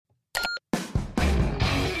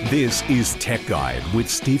This is Tech Guide with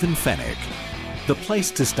Stephen Fennick, the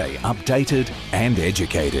place to stay updated and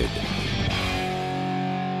educated.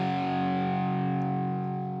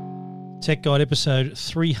 Tech Guide episode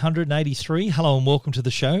 383. Hello and welcome to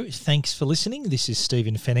the show. Thanks for listening. This is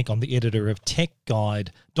Stephen Fennick. I'm the editor of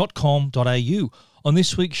techguide.com.au. On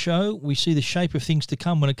this week's show, we see the shape of things to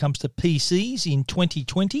come when it comes to PCs in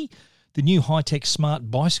 2020, the new high-tech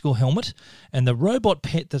smart bicycle helmet, and the robot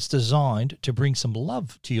pet that's designed to bring some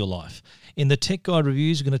love to your life. In the Tech Guide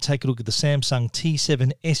reviews, we're going to take a look at the Samsung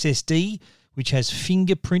T7 SSD, which has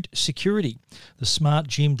fingerprint security, the smart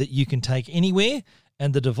gym that you can take anywhere,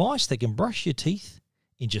 and the device that can brush your teeth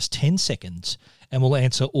in just 10 seconds. And we'll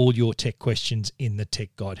answer all your tech questions in the Tech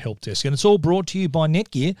Guide Help Desk. And it's all brought to you by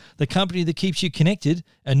Netgear, the company that keeps you connected,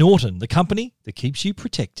 and Norton, the company that keeps you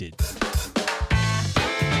protected.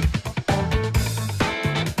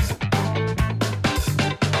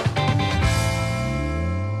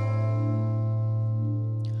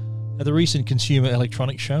 At the recent Consumer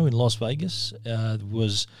Electronics Show in Las Vegas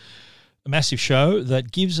was a massive show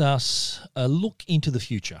that gives us a look into the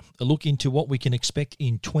future, a look into what we can expect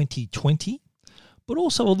in 2020, but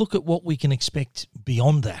also a look at what we can expect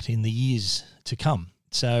beyond that in the years to come.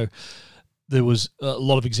 So there was a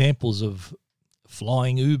lot of examples of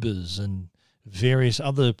flying Ubers and various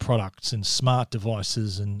other products and smart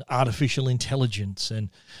devices and artificial intelligence and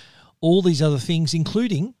all these other things,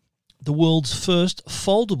 including the world's first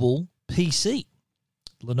foldable PC.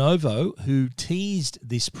 Lenovo, who teased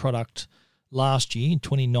this product last year in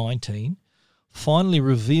 2019, finally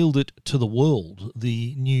revealed it to the world,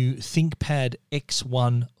 the new ThinkPad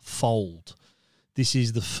X1 Fold. This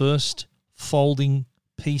is the first folding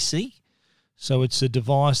PC. So it's a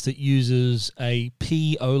device that uses a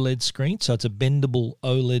OLED screen, so it's a bendable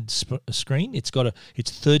OLED screen. It's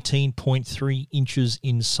 13.3 inches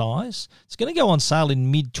in size. It's going to go on sale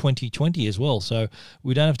in mid-2020 as well, so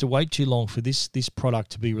we don't have to wait too long for this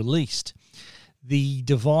product to be released. The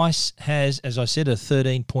device has, as I said, a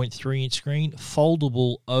 13.3 inch screen,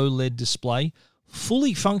 foldable OLED display,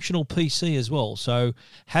 fully functional PC as well. So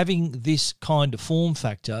having this kind of form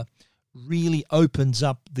factor really opens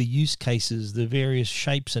up the use cases, the various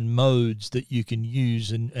shapes and modes that you can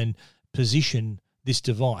use and position this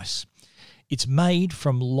device. It's made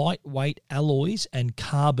from lightweight alloys and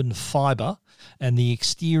carbon fiber, and the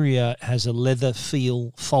exterior has a leather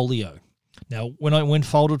feel folio. Now, when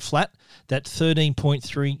folded flat, that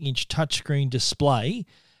 13.3-inch touchscreen display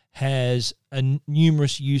has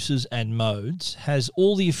numerous uses and modes, has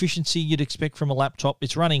all the efficiency you'd expect from a laptop.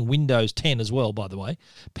 It's running Windows 10 as well, by the way,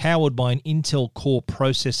 powered by an Intel Core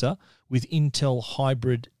processor with Intel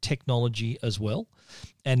hybrid technology as well.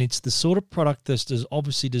 And it's the sort of product that's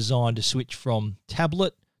obviously designed to switch from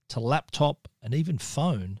tablet to laptop and even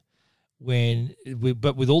phone,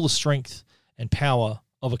 but with all the strength and power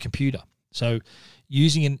of a computer. So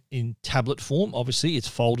using it in tablet form, obviously it's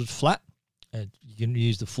folded flat. You can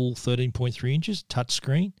use the full 13.3 inches touch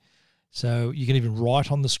screen. So you can even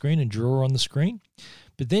write on the screen and draw on the screen.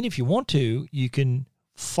 But then if you want to, you can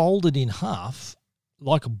fold it in half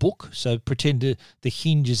like a book. So pretend the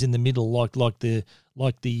hinge is in the middle like the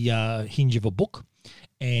hinge of a book.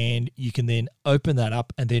 And you can then open that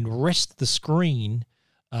up and then rest the screen,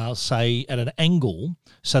 say, at an angle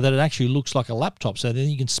so that it actually looks like a laptop. So then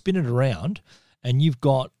you can spin it around and you've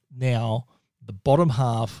got now the bottom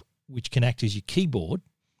half, which can act as your keyboard,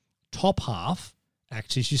 top half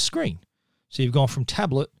acts as your screen. So you've gone from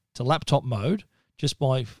tablet to laptop mode just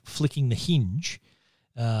by flicking the hinge.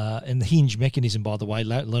 And the hinge mechanism, by the way,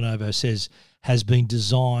 Lenovo says, has been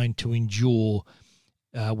designed to endure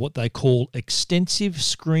what they call extensive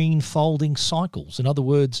screen folding cycles. In other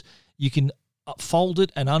words, you can fold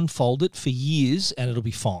it and unfold it for years and it'll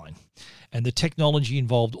be fine. And the technology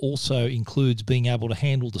involved also includes being able to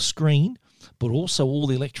handle the screen, but also all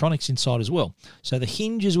the electronics inside as well. So the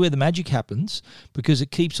hinge is where the magic happens because it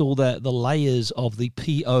keeps all the layers of the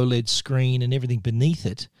OLED screen and everything beneath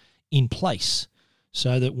it in place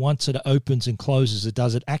so that once it opens and closes, it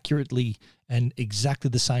does it accurately and exactly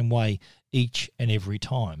the same way each and every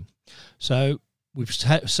time. So we've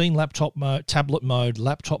seen laptop mode, tablet mode,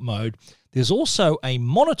 laptop mode. There's also a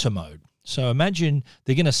monitor mode. So imagine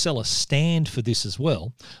they're going to sell a stand for this as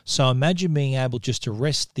well. So imagine being able just to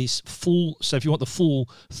rest this full, so if you want the full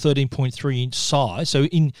 13.3 inch size, so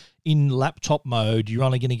in laptop mode, you're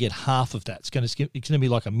only going to get half of that. It's going to be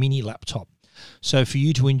like a mini laptop. So for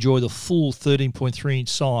you to enjoy the full 13.3 inch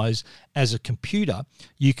size as a computer,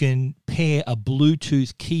 you can pair a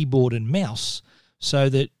Bluetooth keyboard and mouse so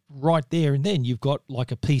that right there and then you've got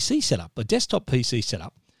like a PC setup, a desktop PC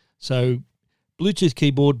setup. So Bluetooth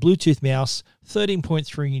keyboard, Bluetooth mouse,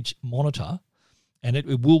 13.3-inch monitor, and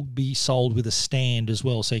it will be sold with a stand as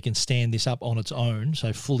well, so you can stand this up on its own,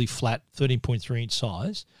 so fully flat, 13.3-inch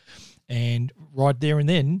size. And right there and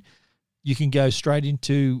then, you can go straight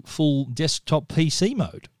into full desktop PC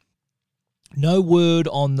mode. No word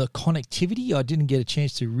on the connectivity. I didn't get a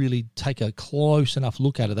chance to really take a close enough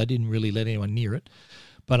look at it. They didn't really let anyone near it.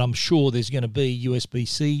 But I'm sure there's going to be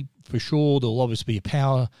USB-C for sure. There'll obviously be a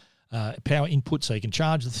power input so you can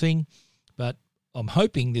charge the thing. But I'm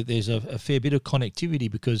hoping that there's a fair bit of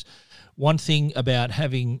connectivity, because one thing about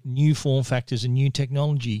having new form factors and new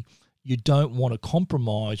technology, you don't want to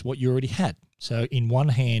compromise what you already had. So on one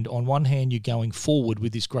hand, you're going forward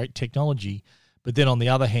with this great technology, but then on the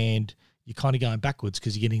other hand, you're kind of going backwards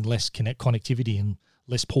because you're getting less connectivity and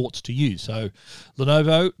less ports to use. So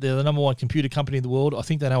Lenovo, they're the number one computer company in the world. I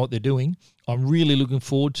think they know what they're doing. I'm really looking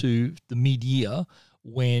forward to the mid-year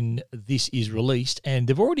when this is released. And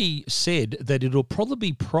they've already said that it'll probably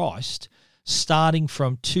be priced starting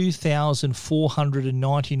from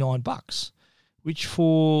 $2,499, which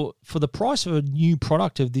for the price of a new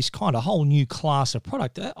product of this kind, a whole new class of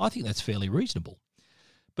product, I think that's fairly reasonable.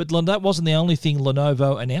 But that wasn't the only thing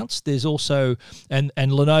Lenovo announced. There's also, and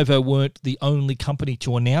Lenovo weren't the only company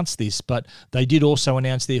to announce this, but they did also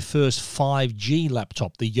announce their first 5G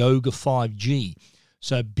laptop, the Yoga 5G.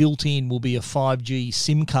 So built in will be a 5G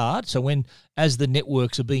SIM card. So as the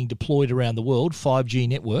networks are being deployed around the world, 5G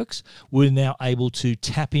networks, we're now able to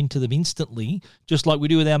tap into them instantly, just like we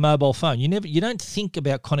do with our mobile phone. You don't think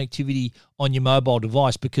about connectivity on your mobile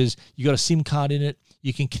device because you got a SIM card in it.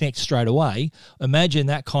 You can connect straight away. Imagine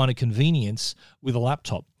that kind of convenience with a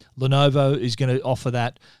laptop. Lenovo is going to offer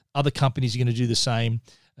that. Other companies are going to do the same.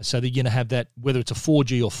 So they're going to have that, whether it's a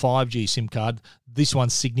 4G or 5G SIM card. This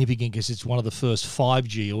one's significant because it's one of the first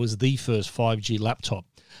 5G, or was the first 5G laptop.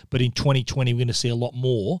 But in 2020, we're going to see a lot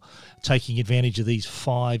more taking advantage of these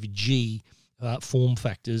 5G form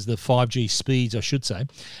factors, the 5G speeds, I should say,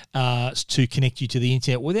 to connect you to the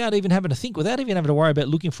internet without even having to think, without even having to worry about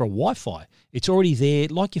looking for a Wi-Fi. It's already there,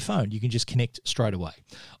 like your phone. You can just connect straight away.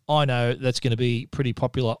 I know that's going to be pretty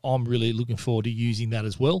popular. I'm really looking forward to using that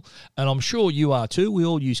as well, and I'm sure you are too. We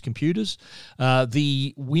all use computers.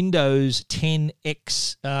 The Windows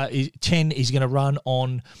 10X 10 is going to run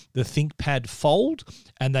on the ThinkPad Fold,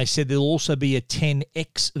 and they said there'll also be a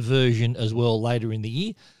 10X version as well later in the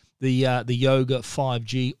year. The Yoga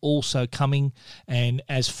 5G also coming, and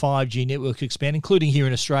as 5G networks expand, including here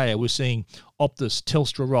in Australia, we're seeing Optus,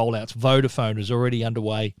 Telstra rollouts. Vodafone is already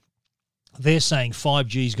underway. They're saying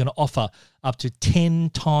 5G is going to offer up to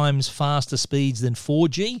 10 times faster speeds than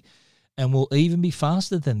 4G, and will even be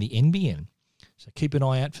faster than the NBN. So keep an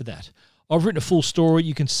eye out for that. I've written a full story.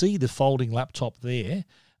 You can see the folding laptop there,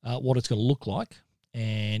 what it's going to look like.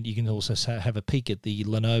 And you can also have a peek at the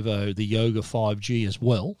Lenovo, the Yoga 5G as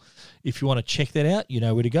well. If you want to check that out, you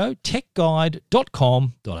know where to go,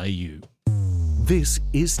 techguide.com.au. This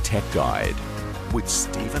is Tech Guide with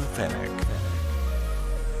Stephen Fenech.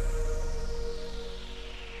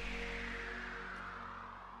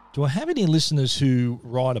 Do I have any listeners who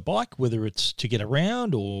ride a bike, whether it's to get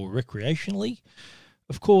around or recreationally?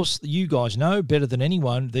 Of course, you guys know better than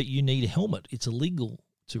anyone that you need a helmet. It's illegal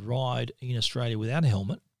to ride in Australia without a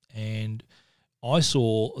helmet, and I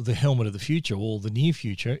saw the helmet of the future, or the near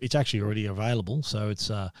future. It's actually already available, so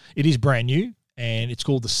it is brand new, and it's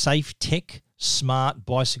called the Safe Tech Smart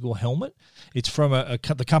Bicycle Helmet. It's from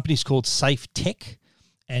the company's called Safe Tech,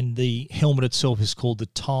 and the helmet itself is called the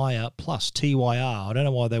Tyre Plus, TYR. I don't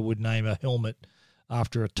know why they would name a helmet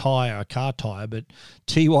after a tyre, a car tyre, but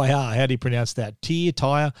TYR, how do you pronounce that?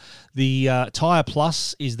 Tyre. The Tyre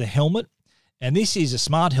Plus is the helmet. And this is a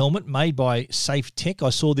smart helmet made by Safe Tech.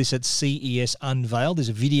 I saw this at CES Unveiled. There's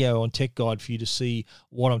a video on Tech Guide for you to see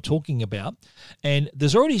what I'm talking about. And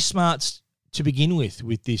there's already smarts to begin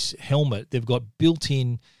with this helmet. It's got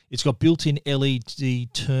built-in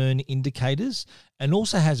LED turn indicators, and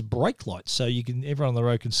also has brake lights, so everyone on the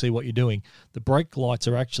road can see what you're doing. The brake lights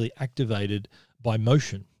are actually activated by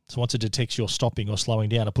motion. So once it detects you're stopping or slowing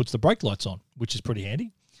down, it puts the brake lights on, which is pretty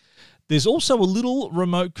handy. There's also a little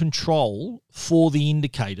remote control for the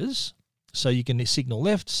indicators, so you can signal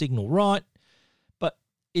left, signal right, but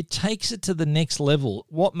it takes it to the next level.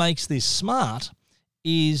 What makes this smart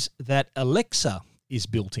is that Alexa is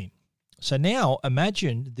built in. So now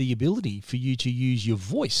imagine the ability for you to use your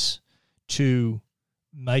voice to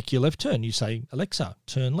make your left turn. You say, Alexa,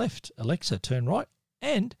 turn left, Alexa, turn right,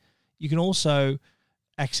 and you can also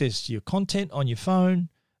access your content on your phone,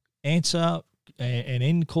 answer and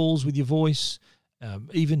end calls with your voice,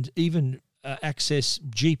 even access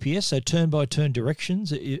GPS, so turn-by-turn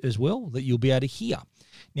directions as well, that you'll be able to hear.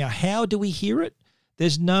 Now, how do we hear it?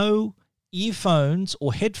 There's no earphones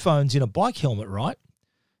or headphones in a bike helmet, right?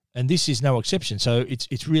 And this is no exception. So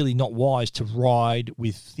it's really not wise to ride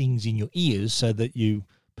with things in your ears so that you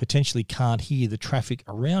potentially can't hear the traffic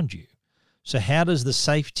around you. So how does the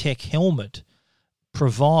SafeTech helmet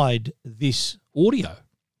provide this audio?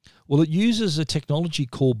 Well, it uses a technology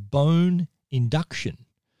called bone induction.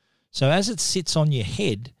 So as it sits on your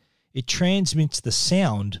head, it transmits the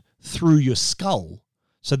sound through your skull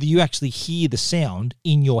so that you actually hear the sound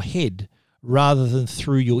in your head rather than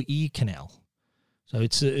through your ear canal. So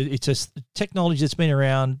it's a technology that's been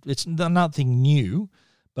around. It's nothing new,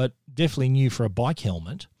 but definitely new for a bike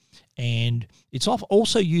helmet. And it's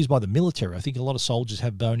also used by the military. I think a lot of soldiers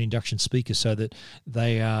have bone induction speakers so that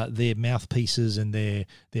their mouthpieces and their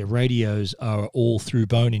radios are all through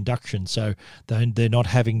bone induction. So they're not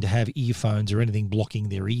having to have earphones or anything blocking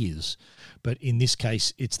their ears. But in this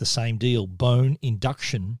case, it's the same deal, bone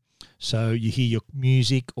induction. So you hear your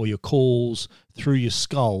music or your calls through your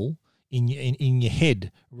skull in your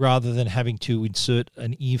head rather than having to insert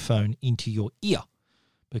an earphone into your ear.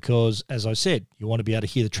 Because, as I said, you want to be able to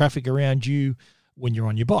hear the traffic around you when you're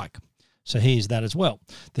on your bike. So here's that as well.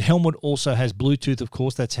 The helmet also has Bluetooth, of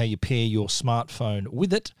course. That's how you pair your smartphone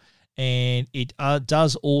with it. And it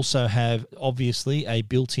does also have, obviously, a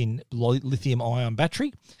built-in lithium-ion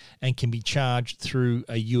battery and can be charged through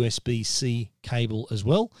a USB-C cable as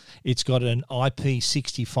well. It's got an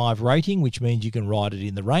IP65 rating, which means you can ride it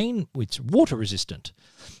in the rain. It's water-resistant.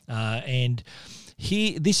 And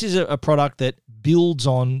here, this is a product that builds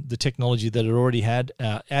on the technology that it already had,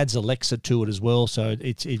 adds Alexa to it as well. So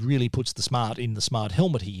it really puts the smart in the smart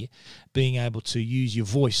helmet here, being able to use your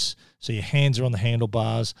voice. So your hands are on the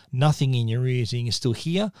handlebars, nothing in your ears, and you can still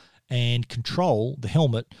hear and control the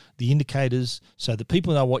helmet, the indicators, so that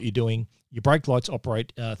people know what you're doing. Your brake lights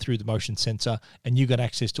operate through the motion sensor, and you got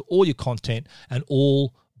access to all your content, and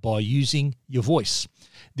all by using your voice.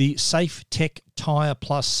 The SafeTech Tire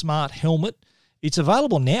Plus Smart Helmet, it's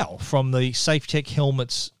available now from the SafeTech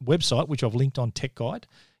Helmets website, which I've linked on Tech Guide.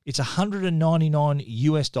 It's $199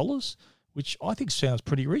 US, which I think sounds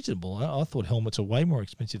pretty reasonable. I thought helmets are way more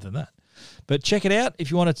expensive than that. But check it out. If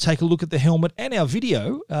you want to take a look at the helmet and our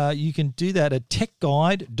video, you can do that at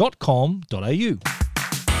techguide.com.au.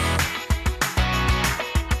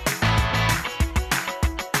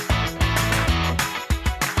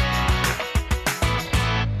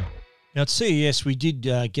 Now, at CES, we did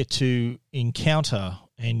get to encounter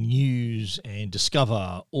and use and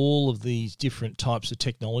discover all of these different types of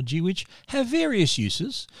technology, which have various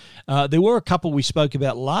uses. There were a couple we spoke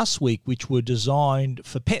about last week, which were designed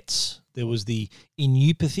for pets. There was the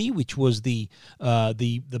Inupathy, which was the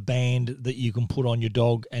band that you can put on your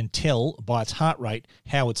dog and tell by its heart rate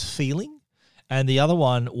how it's feeling. And the other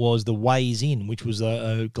one was the Ways In, which was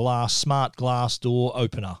a smart glass door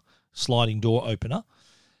opener, sliding door opener.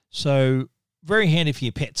 So very handy for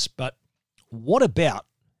your pets. But what about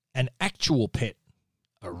an actual pet,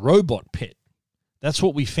 a robot pet? That's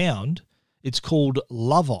what we found. It's called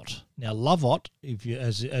Lovot. Now, Lovot,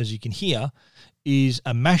 as you can hear, is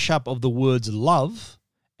a mashup of the words love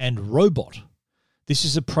and robot. This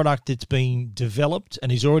is a product that's been developed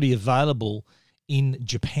and is already available in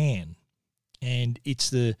Japan. And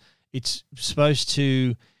it's supposed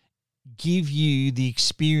to give you the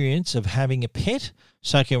experience of having a pet,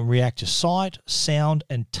 so it can react to sight, sound,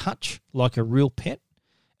 and touch like a real pet.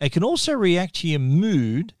 It can also react to your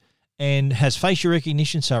mood and has facial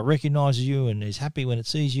recognition, so it recognizes you and is happy when it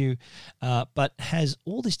sees you, but has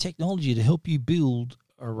all this technology to help you build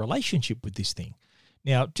a relationship with this thing.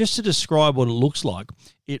 Now, just to describe what it looks like,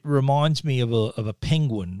 it reminds me of a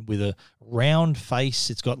penguin with a round face.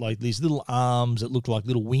 It's got like these little arms that look like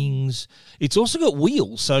little wings. It's also got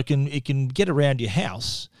wheels, so it can get around your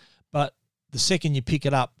house, but the second you pick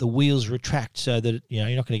it up, the wheels retract so that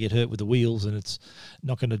you're not going to get hurt with the wheels, and it's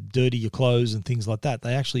not going to dirty your clothes and things like that.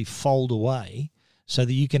 They actually fold away so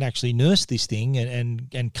that you can actually nurse this thing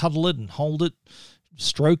and cuddle it and hold it,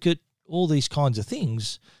 stroke it, all these kinds of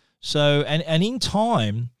things. So and in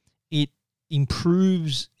time, it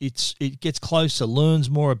improves. It gets closer, learns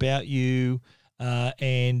more about you,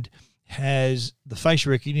 and has the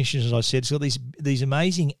facial recognition. As I said, it's got these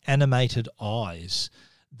amazing animated eyes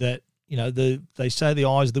that. They say the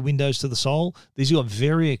eyes are the windows to the soul. These have got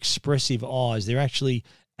very expressive eyes. They're actually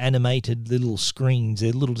animated little screens.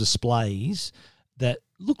 They're little displays that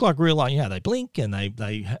look like real eye. They blink and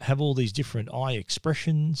they have all these different eye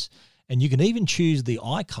expressions. And you can even choose the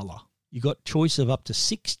eye color. You got choice of up to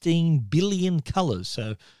 16 billion colors.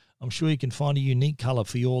 So I'm sure you can find a unique colour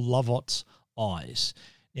for your Loveot's eyes.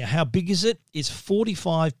 Now, how big is it? It's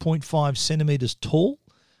 45.5 centimetres tall,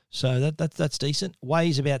 so that's decent.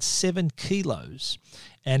 Weighs about 7 kilos,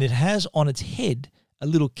 and it has on its head a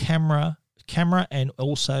little camera and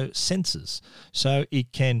also sensors. So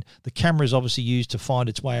the camera is obviously used to find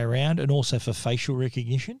its way around and also for facial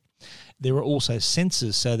recognition. There are also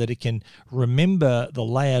sensors so that it can remember the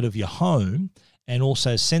layout of your home, and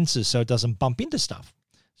also sensors so it doesn't bump into stuff.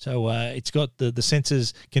 So it's got the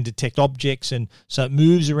sensors can detect objects, and so it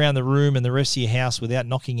moves around the room and the rest of your house without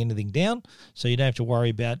knocking anything down. So you don't have to worry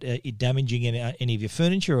about it damaging any of your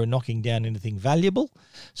furniture or knocking down anything valuable.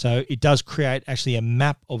 So it does create actually a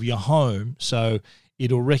map of your home. So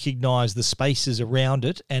it'll recognize the spaces around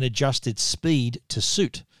it and adjust its speed to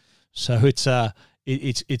suit. So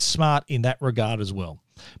it's smart in that regard as well.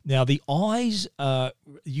 Now the eyes,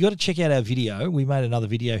 you got to check out our video. We made another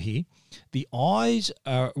video here. The eyes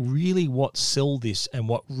are really what sell this and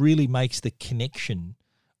what really makes the connection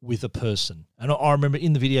with a person. And I remember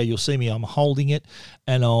in the video, you'll see me, I'm holding it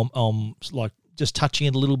and I'm like just touching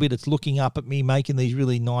it a little bit. It's looking up at me, making these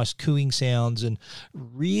really nice cooing sounds and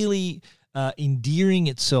really endearing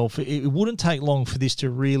itself. It wouldn't take long for this to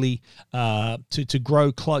really to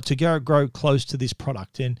grow close to this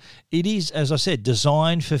product, and it is, as I said,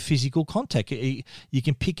 designed for physical contact. You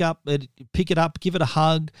can pick it up, give it a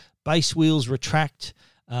hug. Base wheels retract,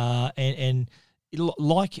 and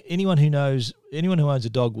like anyone who owns a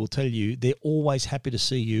dog will tell you, they're always happy to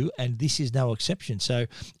see you, and this is no exception. So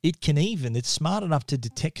it's smart enough to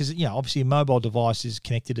detect, because obviously a mobile device is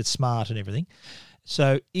connected, it's smart and everything.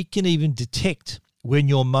 So it can even detect when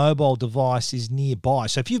your mobile device is nearby.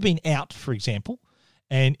 So if you've been out, for example,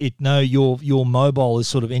 and your mobile is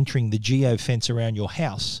sort of entering the geo fence around your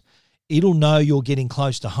house, it'll know you're getting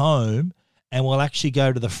close to home and will actually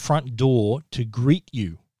go to the front door to greet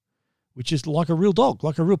you, which is like a real dog,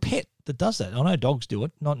 like a real pet that does that. I know dogs do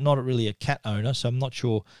it, not really a cat owner, so I'm not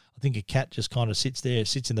sure. I think a cat just kind of sits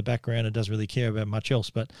in the background and doesn't really care about much else.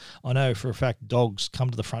 But I know for a fact dogs come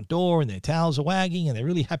to the front door and their tails are wagging and they're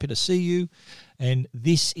really happy to see you. And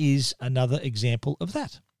this is another example of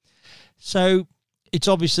that. So it's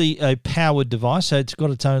obviously a powered device, so it's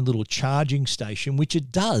got its own little charging station, which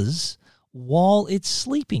it does while it's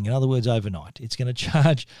sleeping. In other words, overnight. It's going to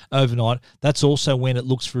charge overnight. That's also when it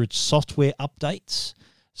looks for its software updates.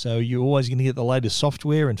 So you're always going to get the latest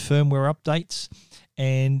software and firmware updates.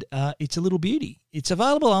 And it's a little beauty. It's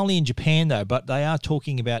available only in Japan, though, but they are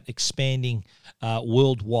talking about expanding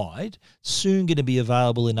worldwide. Soon going to be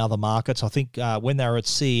available in other markets. I think when they were at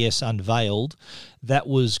CES unveiled, that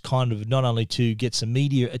was kind of not only to get some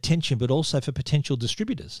media attention, but also for potential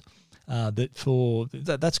distributors.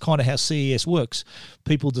 That's kind of how CES works.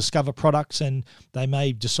 People discover products and they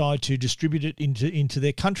may decide to distribute it into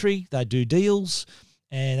their country. They do deals,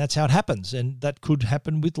 and that's how it happens. And that could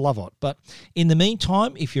happen with Loveot. But in the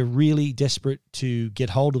meantime, if you're really desperate to get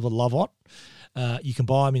hold of a Loveot, you can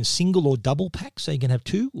buy them in single or double packs. So you can have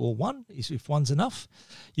two or one if one's enough.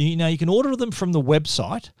 You can order them from the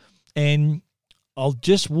website, and I'll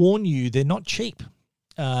just warn you, they're not cheap.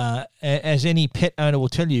 As any pet owner will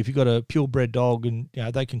tell you, if you've got a purebred dog and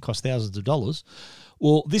they can cost thousands of dollars,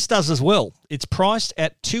 well, this does as well. It's priced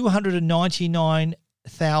at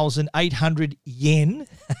 299,800 yen.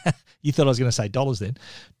 You thought I was going to say dollars then.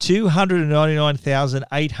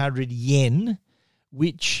 299,800 yen,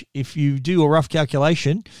 which, if you do a rough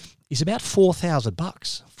calculation, is about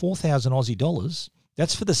 $4,000, 4,000 Aussie dollars.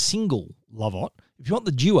 That's for the single Loveot. If you want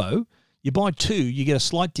the duo, you buy two, you get a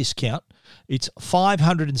slight discount. It's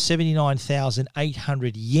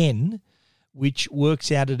 579,800 yen, which works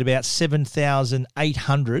out at about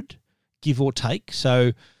 7,800, give or take.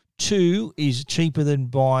 So two is cheaper than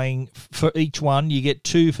buying for each one. You get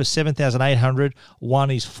two for 7,800.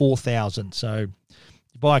 One is 4,000. So you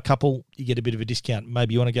buy a couple, you get a bit of a discount.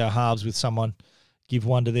 Maybe you want to go halves with someone, give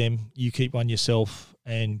one to them, you keep one yourself,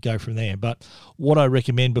 and go from there. But what I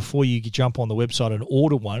recommend before you jump on the website and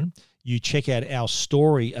order one, you check out our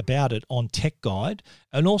story about it on Tech Guide,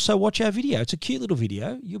 and also watch our video. It's a cute little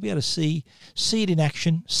video. You'll be able to see it in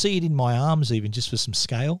action, see it in my arms even, just for some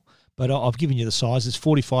scale. But I've given you the size. It's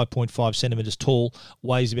 45.5 centimetres tall,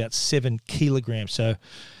 weighs about 7 kilograms. So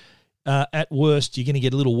at worst, you're going to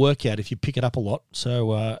get a little workout if you pick it up a lot.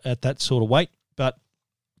 So at that sort of weight. But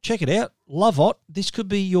check it out. Loveot. This could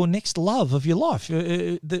be your next love of your life.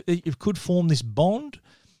 It could form this bond.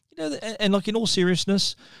 And like in all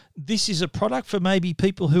seriousness, this is a product for maybe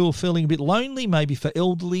people who are feeling a bit lonely, maybe for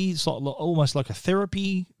elderly. It's almost like a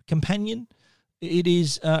therapy companion. It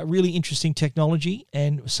is really interesting technology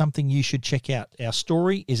and something you should check out. Our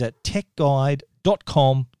story is at techguide.com.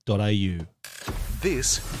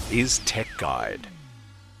 This is Tech Guide.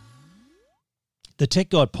 The Tech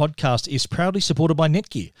Guide podcast is proudly supported by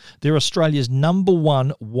Netgear. They're Australia's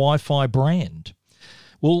 #1 Wi-Fi brand.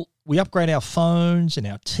 Well, we upgrade our phones and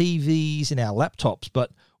our TVs and our laptops, but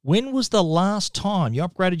when was the last time you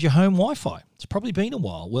upgraded your home Wi-Fi? It's probably been a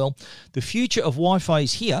while. Well, the future of Wi-Fi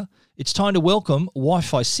is here. It's time to welcome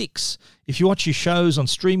Wi-Fi 6. If you watch your shows on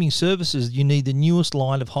streaming services, you need the newest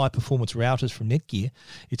line of high-performance routers from Netgear.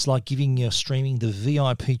 It's like giving your streaming the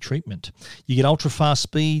VIP treatment. You get ultra-fast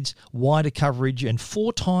speeds, wider coverage, and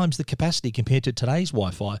 4 times the capacity compared to today's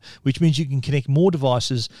Wi-Fi, which means you can connect more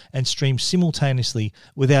devices and stream simultaneously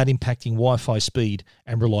without impacting Wi-Fi speed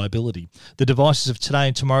and reliability. The devices of today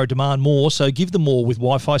and tomorrow demand more, so give them more with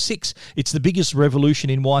Wi-Fi 6. It's the biggest revolution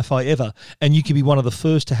in Wi-Fi ever, and you can be one of the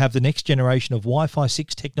first to have the next generation of Wi-Fi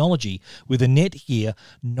 6 technology with a Netgear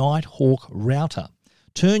Nighthawk router.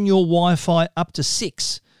 Turn your Wi-Fi up to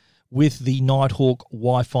 6 with the Nighthawk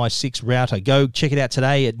Wi-Fi 6 router. Go check it out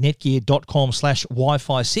today at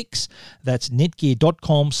netgear.com/Wi-Fi 6. That's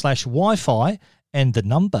netgear.com/Wi-Fi and the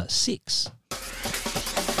number 6.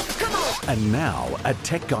 And now, a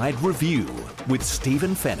Tech Guide review with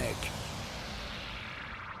Stephen Fennick.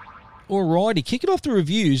 Alrighty, kicking off the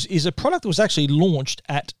reviews is a product that was actually launched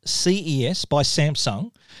at CES by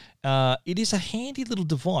Samsung. It is a handy little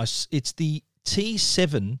device. It's the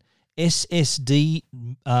T7 SSD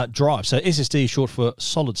drive. So SSD is short for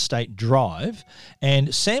solid state drive. And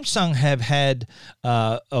Samsung have had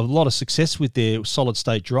a lot of success with their solid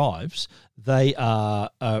state drives. They are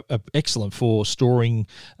excellent for storing.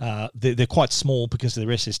 They're quite small because of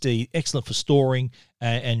their SSD. Excellent for storing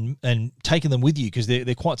and taking them with you because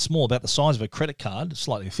they're quite small, about the size of a credit card,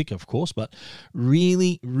 slightly thicker, of course, but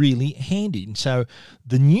really, really handy. And so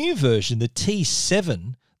the new version, the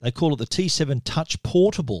T7, they call it the T7 Touch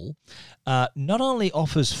Portable, not only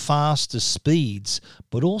offers faster speeds,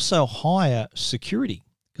 but also higher security.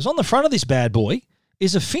 Because on the front of this bad boy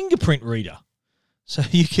is a fingerprint reader. So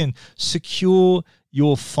you can secure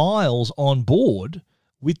your files on board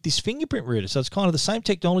with this fingerprint reader. So it's kind of the same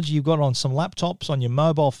technology you've got on some laptops, on your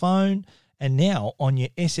mobile phone, and now on your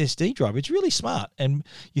SSD drive. It's really smart. And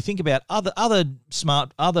you think about other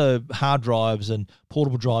hard drives and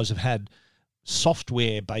portable drives have had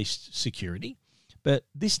software-based security, but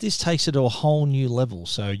this takes it to a whole new level.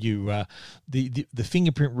 So you the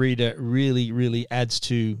fingerprint reader really adds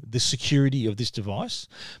to the security of this device.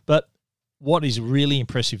 But what is really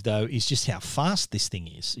impressive though is just how fast this thing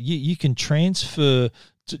is. You can transfer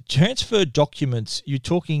documents. You're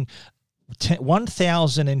talking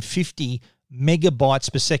 1,050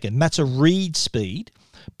 megabytes per second. That's a read speed,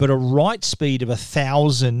 but a write speed of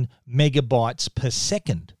 1,000 megabytes per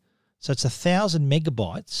second. So it's 1,000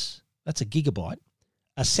 megabytes. That's a gigabyte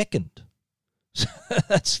a second.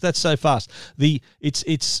 that's so fast.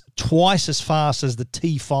 It's twice as fast as the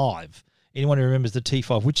T5. Anyone who remembers the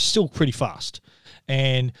T5, which is still pretty fast,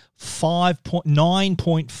 and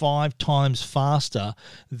 9.5 times faster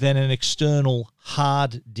than an external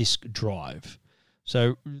hard disk drive.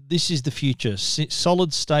 So this is the future.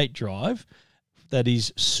 Solid state drive that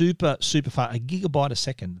is super fast. A gigabyte a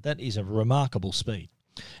second. That is a remarkable speed.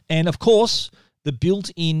 And of course, the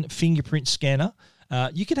built-in fingerprint scanner.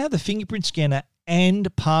 You can have the fingerprint scanner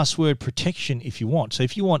and password protection if you want. So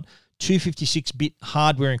if you want 256-bit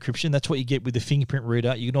hardware encryption, that's what you get with the fingerprint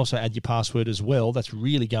reader. You can also add your password as well. That's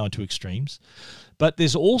really going to extremes. But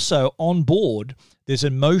there's also on board, there's a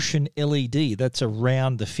motion LED that's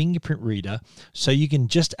around the fingerprint reader, so you can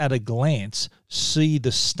just at a glance see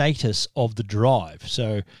the status of the drive.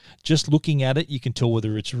 So just looking at it, you can tell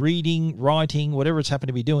whether it's reading, writing, whatever it's happened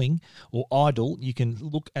to be doing, or idle. You can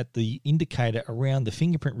look at the indicator around the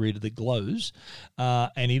fingerprint reader that glows,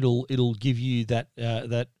 and it'll give you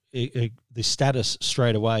the status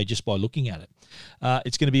straight away just by looking at it.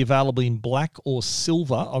 It's going to be available in black or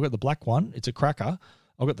silver. I've got the black one. It's a cracker.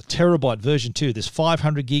 I've got the terabyte version too. There's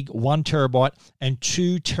 500 gig, 1 terabyte, and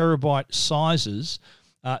 2 terabyte sizes.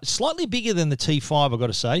 Slightly bigger than the T5, I've got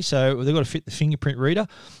to say. So they've got to fit the fingerprint reader.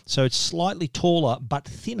 So it's slightly taller but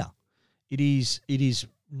thinner. It is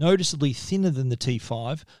noticeably thinner than the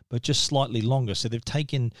T5, but just slightly longer. So they've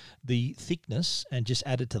taken the thickness and just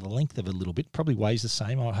added to the length of it a little bit. Probably weighs the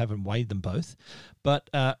same. I haven't weighed them both. But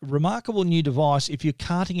remarkable new device. If you're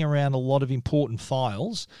carting around a lot of important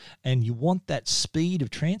files and you want that speed of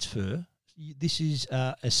transfer, this is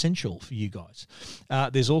essential for you guys.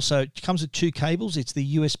 There's also, it comes with 2 cables. It's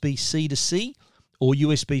the USB-C to C or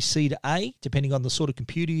USB-C to A, depending on the sort of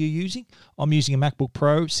computer you're using. I'm using a MacBook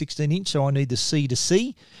Pro 16-inch, so I need the C to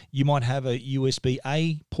C. You might have a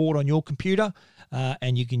USB-A port on your computer,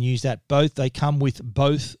 and you can use that. They come with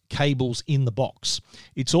both cables in the box.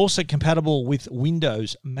 It's also compatible with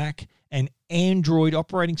Windows, Mac, and Android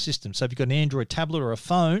operating system. So if you've got an Android tablet or a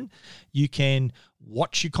phone, you can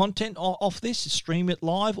watch your content off this, stream it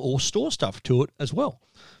live, or store stuff to it as well.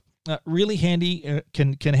 Really handy,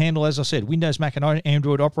 can handle, as I said, Windows, Mac, and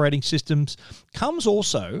Android operating systems. Comes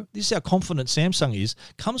also, this is how confident Samsung is,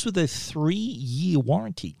 comes with a 3-year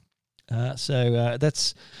warranty. So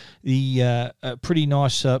that's the pretty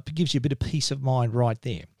nice, gives you a bit of peace of mind right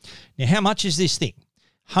there. Now, how much is this thing?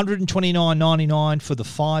 $129.99 for the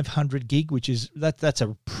 500 gig, which is that's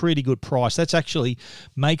a pretty good price. That's actually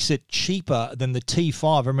makes it cheaper than the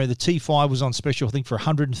T5. I remember the T5 was on special, I think, for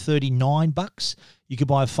 $139. You could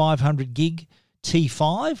buy a 500 gig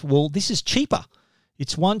T5. Well, this is cheaper.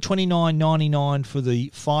 It's $129.99 for the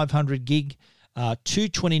 500 gig,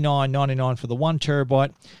 $229.99 for the 1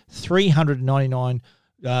 terabyte,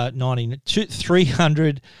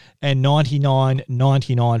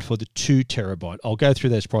 $399.99 for the 2 terabyte. I'll go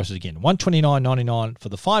through those prices again. $129.99 for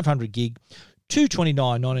the 500 gig,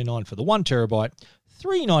 $229.99 for the 1 terabyte,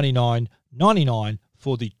 $399.99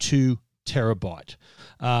 for the 2 terabyte.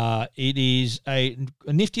 It is a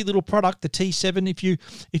nifty little product, the T7. If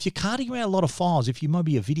you're carting around a lot of files, if you might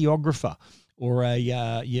be a videographer or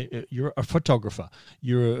you're a photographer,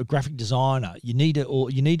 you're a graphic designer, you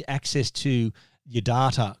need access to your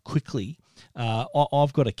data quickly.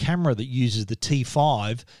 I've got a camera that uses the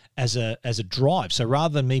T5 as a drive. So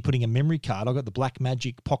rather than me putting a memory card, I've got the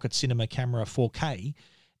Blackmagic Pocket Cinema Camera 4K,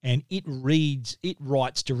 and it writes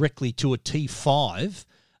directly to a T5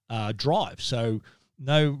 drive. So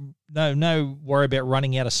no worry about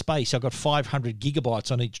running out of space. I've got 500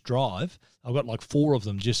 gigabytes on each drive. I've got like 4 of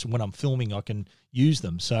them. Just when I'm filming, I can use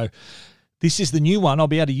them. So this is the new one. I'll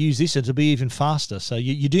be able to use this. It'll be even faster. So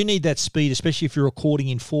you do need that speed, especially if you're recording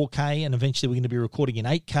in 4K, and eventually we're going to be recording in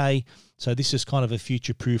 8K. So this is kind of a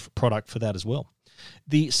future-proof product for that as well.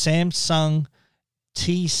 The Samsung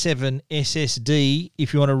T7 SSD,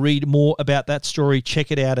 if you want to read more about that story,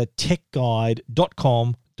 check it out at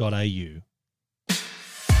techguide.com.au.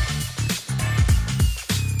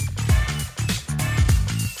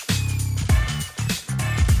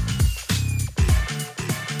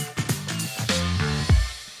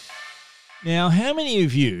 Now, how many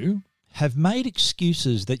of you have made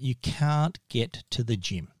excuses that you can't get to the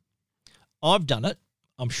gym? I've done it.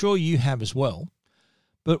 I'm sure you have as well.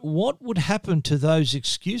 But what would happen to those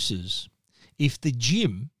excuses if the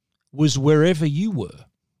gym was wherever you were?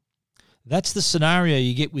 That's the scenario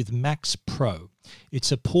you get with Max Pro.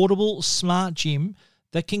 It's a portable smart gym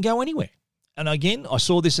that can go anywhere. And again, I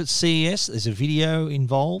saw this at CES. There's a video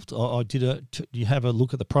involved. You have a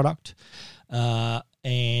look at the product,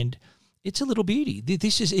 and it's a little beauty.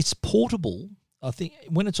 It's portable. I think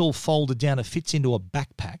when it's all folded down, it fits into a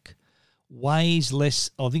backpack. Weighs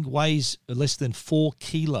less than 4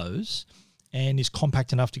 kilos, and is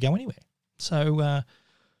compact enough to go anywhere. So,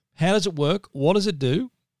 how does it work? What does it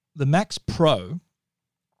do? The Max Pro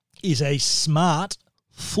is a smart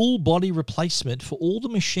full body replacement for all the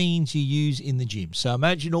machines you use in the gym. So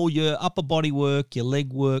imagine all your upper body work, your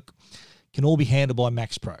leg work, can all be handled by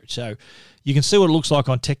Max Pro. So you can see what it looks like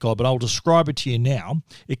on Tech Guide, but I'll describe it to you now.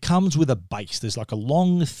 It comes with a base. There's like a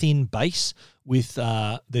long, thin base with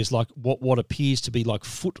there's like what appears to be like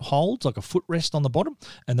footholds, like a footrest on the bottom.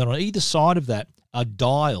 And then on either side of that are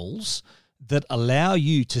dials that allow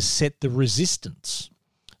you to set the resistance.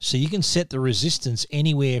 So you can set the resistance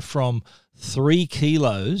anywhere from 3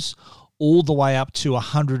 kilos all the way up to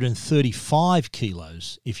 135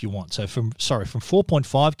 kilos if you want. So from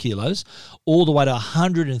 4.5 kilos all the way to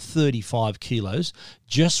 135 kilos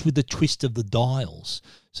just with the twist of the dials.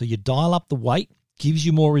 So you dial up the weight, gives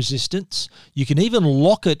you more resistance. You can even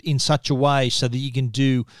lock it in such a way so that you can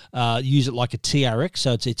use it like a TRX.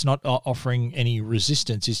 So it's not offering any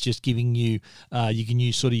resistance. It's just giving you, you can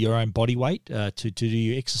use sort of your own body weight to do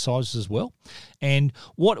your exercises as well. And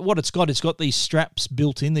what it's got these straps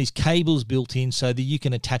built in, these cables built in so that you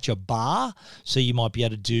can attach a bar. So you might be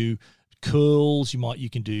able to do curls, you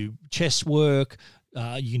can do chest work,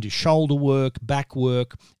 you can do shoulder work, back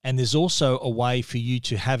work, and there's also a way for you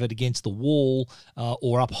to have it against the wall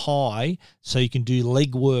or up high so you can do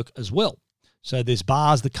leg work as well. So there's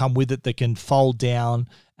bars that come with it that can fold down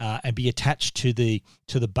and be attached to the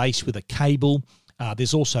base with a cable.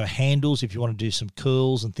 There's also handles if you want to do some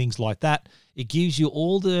curls and things like that. It gives you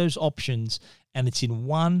all those options, and it's in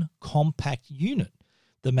one compact unit,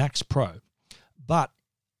 the Max Pro. But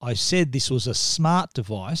I said this was a smart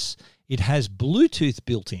device. It has Bluetooth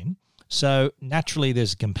built in, so naturally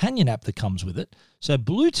there's a companion app that comes with it. So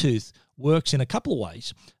Bluetooth works in a couple of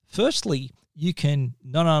ways. Firstly, you can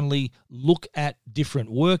not only look at different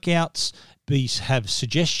workouts, have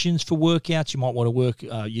suggestions for workouts. You might want to work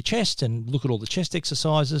your chest and look at all the chest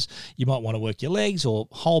exercises. You might want to work your legs or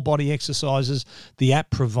whole body exercises. The app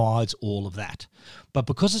provides all of that. But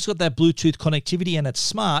because it's got that Bluetooth connectivity and it's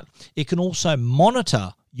smart, it can also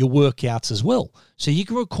monitor your workouts as well. So you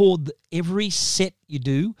can record every set you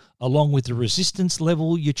do along with the resistance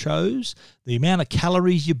level you chose, the amount of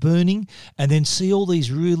calories you're burning, and then see all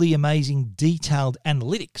these really amazing detailed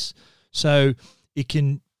analytics. So it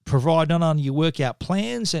can provide not only your workout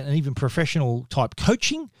plans and even professional type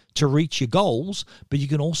coaching to reach your goals, but you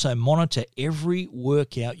can also monitor every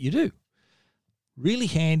workout you do. Really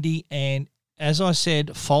handy, and as I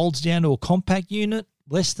said, folds down to a compact unit,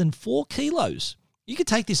 less than 4 kilos. You can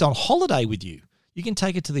take this on holiday with you. You can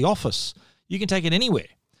take it to the office. You can take it anywhere.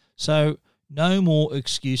 So no more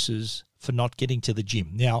excuses for not getting to the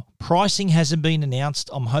gym. Now, pricing hasn't been announced.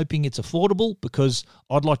 I'm hoping it's affordable because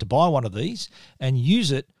I'd like to buy one of these and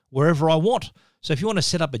use it wherever I want. So if you want to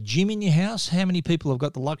set up a gym in your house, how many people have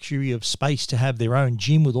got the luxury of space to have their own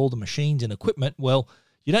gym with all the machines and equipment? Well,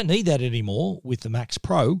 you don't need that anymore with the Max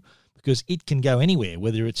Pro because it can go anywhere,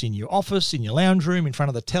 whether it's in your office, in your lounge room, in front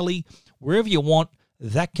of the telly, wherever you want,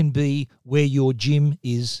 that can be where your gym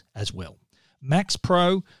is as well. Max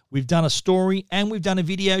Pro, we've done a story and we've done a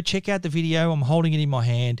video. Check out the video. I'm holding it in my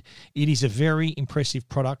hand. It is a very impressive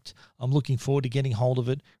product. I'm looking forward to getting hold of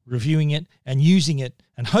it, reviewing it and using it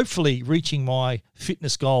and hopefully reaching my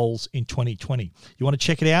fitness goals in 2020. You want to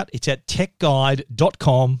check it out? It's at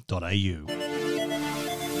techguide.com.au.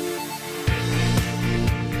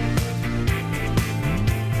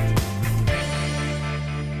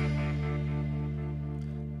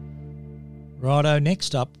 Righto,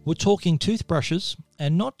 next up, we're talking toothbrushes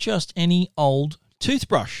and not just any old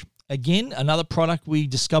toothbrush. Again, another product we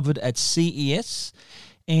discovered at CES.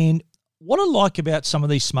 And what I like about some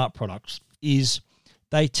of these smart products is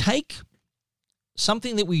they take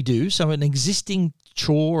something that we do, so an existing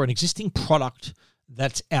chore, an existing product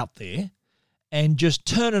that's out there, and just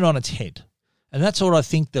turn it on its head. And that's what I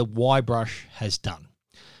think the Y-Brush has done.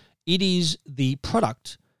 It is the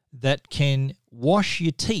product that can wash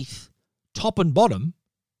your teeth top and bottom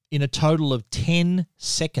in a total of 10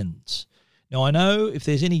 seconds. Now, I know if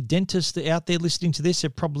there's any dentists out there listening to this, they're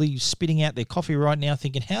probably spitting out their coffee right now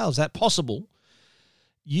thinking, how is that possible?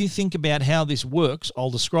 You think about how this works. I'll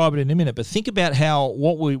describe it in a minute, but think about how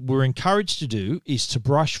what we're encouraged to do is to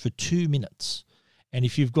brush for 2 minutes. And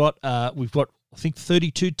if you've got, we've got, I think,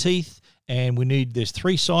 32 teeth, and there's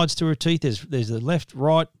 3 sides to a teeth. There's the left,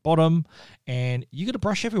 right, bottom, and you got to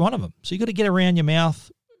brush every one of them. So you got to get around your mouth,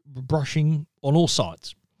 brushing on all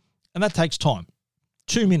sides, and that takes time.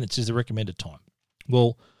 2 minutes is the recommended time.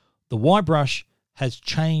 Well, the Y-Brush has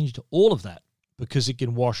changed all of that because it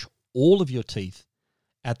can wash all of your teeth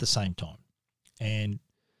at the same time. And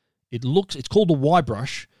it's called a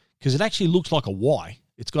Y-Brush because it actually looks like a Y.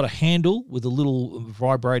 It's got a handle with a little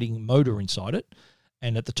vibrating motor inside it,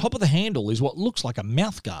 and at the top of the handle is what looks like a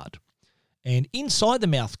mouth guard. And inside the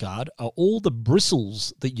mouth guard are all the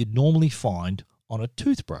bristles that you'd normally find on a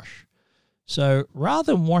toothbrush. So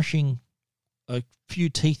rather than washing a few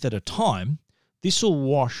teeth at a time, this will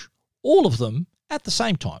wash all of them at the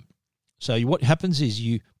same time. So what happens is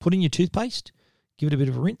you put in your toothpaste, give it a bit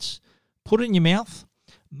of a rinse, put it in your mouth,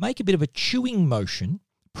 make a bit of a chewing motion,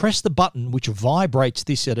 press the button which vibrates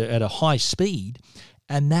this at a high speed,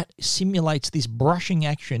 and that simulates this brushing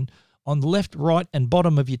action on the left, right, and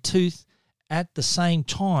bottom of your tooth at the same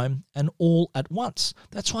time and all at once.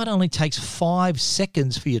 That's why it only takes 5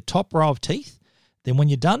 seconds for your top row of teeth. Then when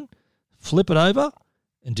you're done, flip it over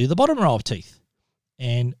and do the bottom row of teeth.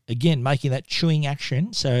 And again, making that chewing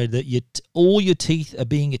action so that all your teeth are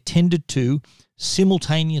being attended to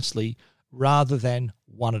simultaneously rather than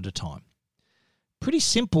one at a time. Pretty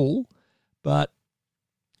simple, but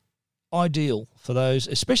ideal for those,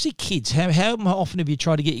 especially kids. How often have you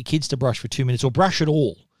tried to get your kids to brush for 2 minutes or brush at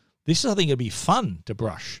all? This, I think, would be fun to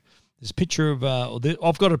brush. There's a picture of,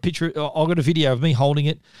 I've got a video of me holding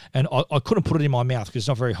it, and I couldn't put it in my mouth because it's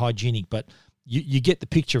not very hygienic, but you get the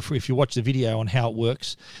picture if you watch the video on how it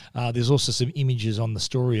works. There's also some images on the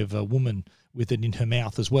story of a woman with it in her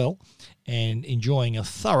mouth as well and enjoying a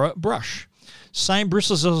thorough brush. Same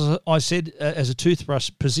bristles, as I said, as a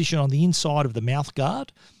toothbrush, position on the inside of the mouth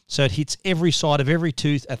guard, so it hits every side of every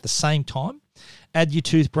tooth at the same time. Add your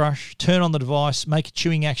toothbrush, turn on the device, make a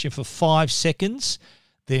chewing action for 5 seconds,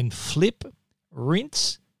 then flip,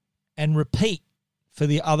 rinse, and repeat for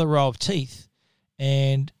the other row of teeth,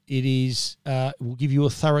 and it is will give you a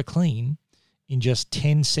thorough clean in just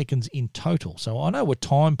 10 seconds in total. So I know we're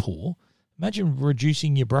time poor. Imagine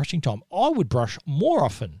reducing your brushing time. I would brush more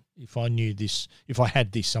often if I knew this, if I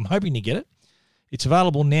had this. I'm hoping to get it. It's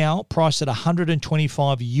available now, priced at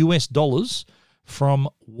 $125 from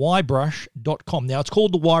ybrush.com. Now, it's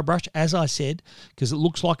called the Y-Brush, as I said, because it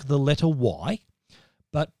looks like the letter Y.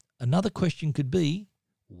 But another question could be,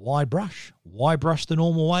 why brush? Why brush the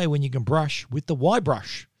normal way when you can brush with the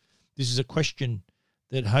Y-Brush? This is a question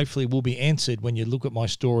that hopefully will be answered when you look at my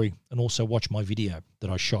story and also watch my video that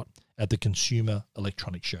I shot at the Consumer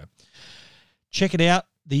Electronics Show. Check it out,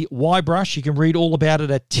 the Y-Brush. You can read all about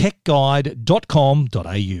it at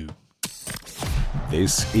techguide.com.au.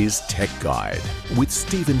 This is Tech Guide with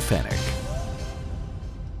Stephen Fennick.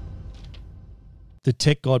 The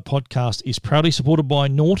Tech Guide podcast is proudly supported by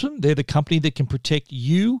Norton. They're the company that can protect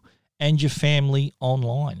you and your family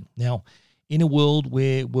online. Now, in a world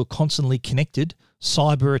where we're constantly connected,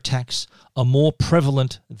 cyber attacks are more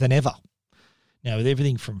prevalent than ever. Now, with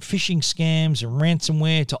everything from phishing scams and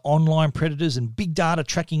ransomware to online predators and big data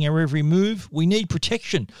tracking our every move, we need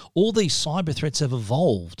protection. All these cyber threats have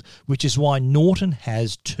evolved, which is why Norton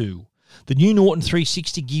has two. The new Norton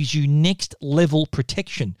 360 gives you next-level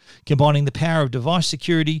protection, combining the power of device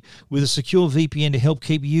security with a secure VPN to help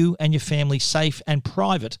keep you and your family safe and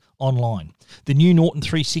private online. The new Norton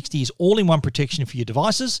 360 is all-in-one protection for your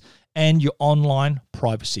devices and your online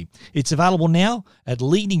privacy. It's available now at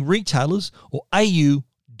leading retailers or au.norton.com.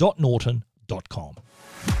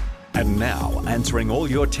 And now, answering all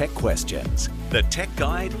your tech questions, the Tech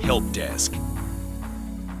Guide Help Desk.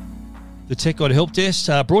 The Tech Guide Help Desk,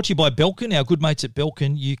 brought to you by Belkin, our good mates at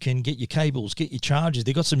Belkin. You can get your cables, get your chargers.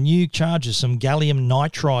 They've got some new chargers, some gallium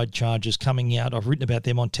nitride chargers coming out. I've written about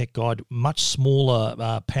them on Tech Guide, much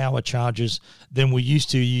smaller power chargers than we're used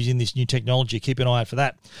to using this new technology. Keep an eye out for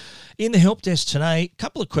that. In the Help Desk today, a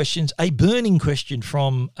couple of questions. A burning question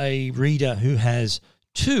from a reader who has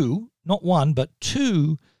two, not one, but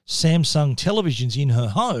two Samsung televisions in her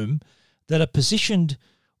home that are positioned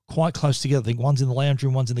quite close together. I think one's in the lounge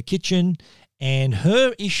room, one's in the kitchen. And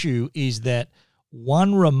her issue is that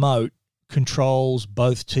one remote controls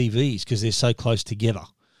both TVs because they're so close together.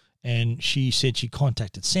 And she said she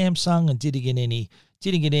contacted Samsung and didn't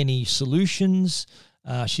get any solutions.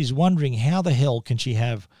 She's wondering how the hell can she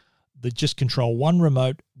have just control one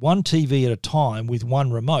remote, one TV at a time with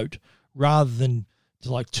one remote, rather than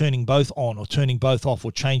like turning both on or turning both off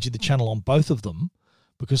or changing the channel on both of them,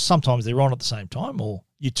 because sometimes they're on at the same time or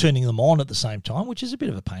you're turning them on at the same time, which is a bit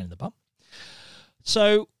of a pain in the bum.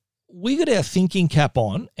 So we got our thinking cap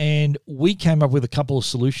on and we came up with a couple of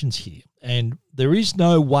solutions here. And there is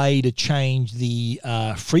no way to change the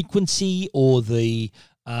frequency or the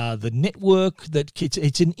network. That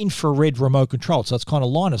it's an infrared remote control, so it's kind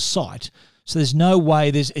of line of sight. So there's no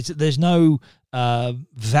way, there's no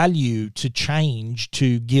value to change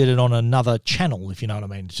to get it on another channel, if you know what I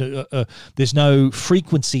mean. So there's no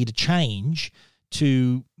frequency to change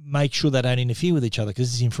to make sure they don't interfere with each other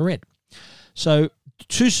because it's infrared. So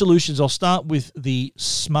two solutions. I'll start with the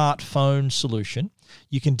smartphone solution.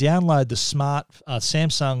 You can download the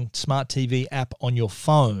Samsung Smart TV app on your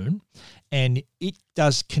phone, and it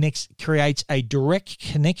creates a direct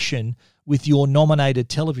connection with your nominated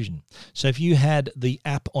television. So if you had the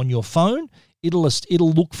app on your phone, it'll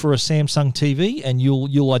look for a Samsung TV and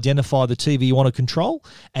you'll identify the TV you want to control,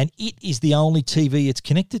 and it is the only TV it's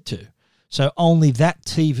connected to. So only that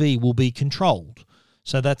TV will be controlled.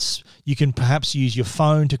 So you can perhaps use your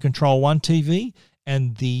phone to control one TV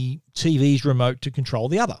and the TV's remote to control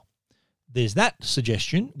the other. There's that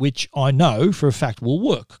suggestion, which I know for a fact will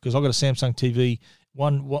work because I've got a Samsung TV.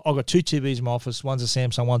 I've got two TVs in my office. One's a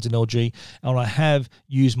Samsung, one's an LG, and I have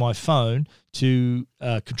used my phone to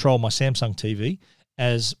control my Samsung TV,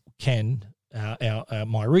 as can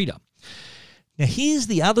my reader. Now, here's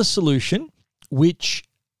the other solution, which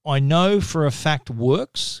I know for a fact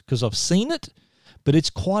works because I've seen it, but it's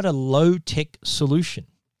quite a low-tech solution.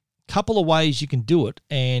 Couple of ways you can do it,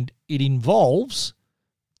 and it involves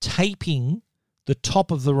taping the top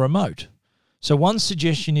of the remote. So one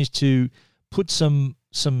suggestion is to put some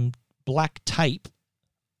black tape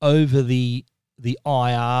over the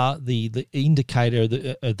IR, the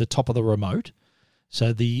indicator at the top of the remote,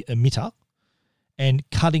 so the emitter, and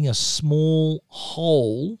cutting a small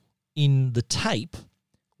hole in the tape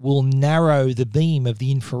will narrow the beam of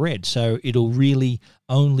the infrared, so it'll really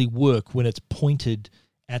only work when it's pointed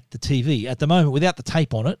at the TV. At the moment, without the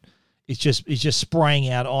tape on it, it's just spraying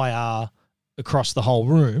out IR across the whole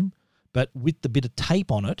room. But with the bit of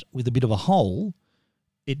tape on it, with a bit of a hole,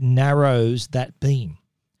 it narrows that beam.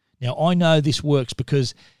 Now, I know this works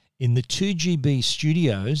because in the 2GB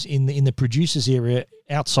studios, in the producers area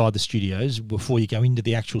outside the studios, before you go into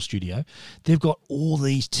the actual studio, they've got all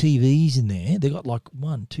these TVs in there. They've got like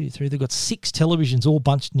 1, 2, 3. They've got 6 televisions all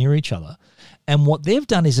bunched near each other. And what they've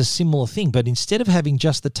done is a similar thing, but instead of having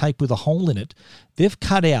just the tape with a hole in it, they've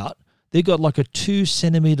got like a 2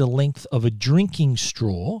 centimeter length of a drinking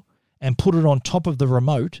straw and put it on top of the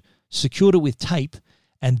remote, secured it with tape,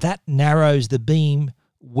 and that narrows the beam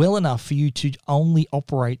well enough for you to only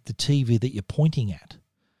operate the TV that you're pointing at.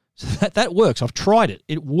 So that works. I've tried it.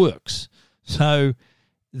 It works. So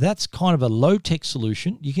that's kind of a low-tech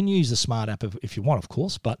solution. You can use the Smart app if you want, of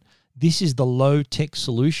course, but this is the low-tech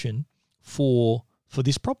solution for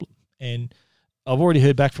this problem. And I've already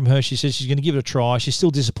heard back from her. She says she's going to give it a try. She's still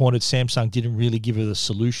disappointed Samsung didn't really give her the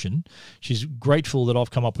solution. She's grateful that I've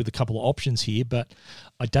come up with a couple of options here, but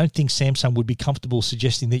I don't think Samsung would be comfortable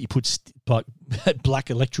suggesting that you put black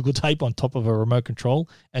electrical tape on top of a remote control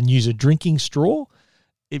and use a drinking straw.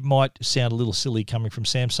 It might sound a little silly coming from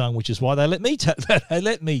Samsung, which is why they let me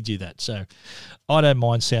do that. So I don't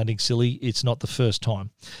mind sounding silly. It's not the first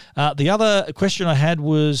time. The other question I had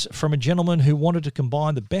was from a gentleman who wanted to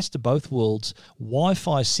combine the best of both worlds,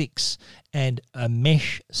 Wi-Fi 6 and a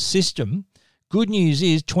mesh system. Good news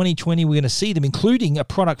is 2020 we're going to see them, including a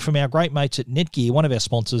product from our great mates at Netgear, one of our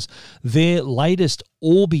sponsors. Their latest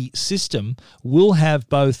Orbi system will have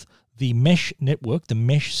both the mesh network, the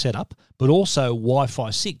mesh setup, but also Wi-Fi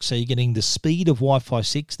 6. So you're getting the speed of Wi-Fi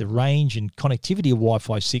 6, the range and connectivity of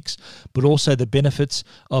Wi-Fi 6, but also the benefits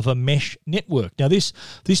of a mesh network. Now, this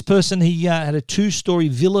person, he had a 2-story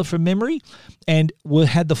villa from memory and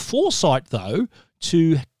had the foresight, though,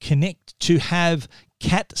 to have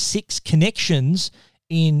Cat 6 connections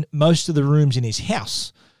in most of the rooms in his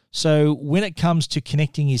house. So when it comes to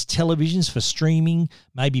connecting his televisions for streaming,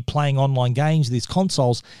 maybe playing online games with his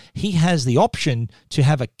consoles, he has the option to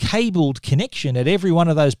have a cabled connection at every one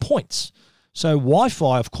of those points. So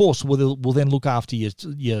Wi-Fi, of course, will then look after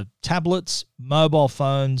your tablets, mobile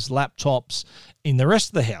phones, laptops in the rest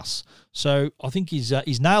of the house. So I think he's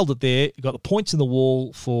nailed it there. You've got the points in the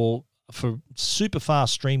wall for super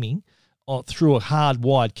fast streaming through a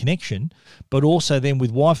hard-wired connection, but also then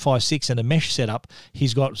with Wi-Fi 6 and a mesh setup,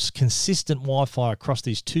 he's got consistent Wi-Fi across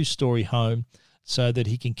his 2-story home so that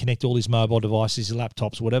he can connect all his mobile devices, his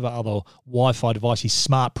laptops, whatever other Wi-Fi device, his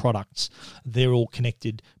smart products. They're all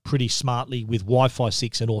connected pretty smartly with Wi-Fi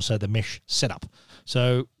 6 and also the mesh setup.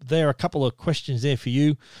 So there are a couple of questions there for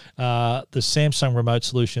you. The Samsung remote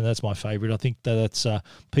solution, that's my favorite. I think that's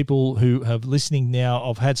people who have listening now.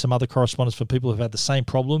 I've had some other correspondence for people who've had the same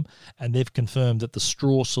problem, and they've confirmed that the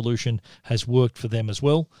straw solution has worked for them as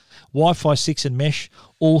well. Wi-Fi 6 and mesh,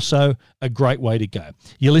 also a great way to go.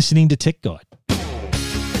 You're listening to Tech Guide.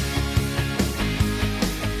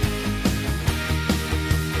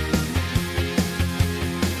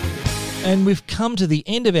 And we've come to the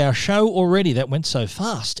end of our show already. That went so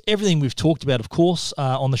fast. Everything we've talked about, of course,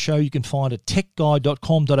 on the show you can find at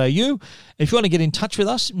techguide.com.au. If you want to get in touch with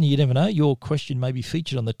us, you never know, your question may be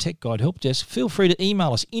featured on the Tech Guide Help Desk, feel free to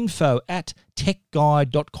email us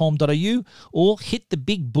info@techguide.com.au or hit the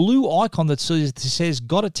big blue icon that says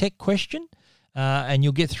got a tech question. And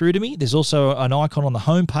you'll get through to me. There's also an icon on the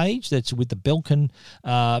homepage that's with the Belkin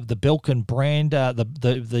brand,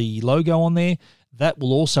 the logo on there. That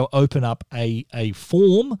will also open up a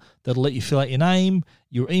form that'll let you fill out your name,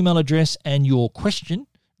 your email address, and your question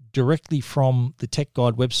directly from the Tech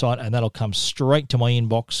Guide website, and that'll come straight to my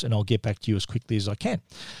inbox, and I'll get back to you as quickly as I can.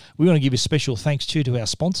 We want to give a special thanks to our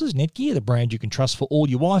sponsors, Netgear, the brand you can trust for all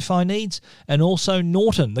your Wi-Fi needs, and also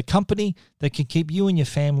Norton, the company that can keep you and your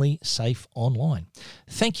family safe online.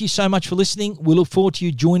 Thank you so much for listening. We look forward to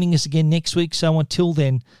you joining us again next week. So until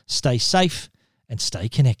then, stay safe and stay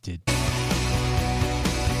connected.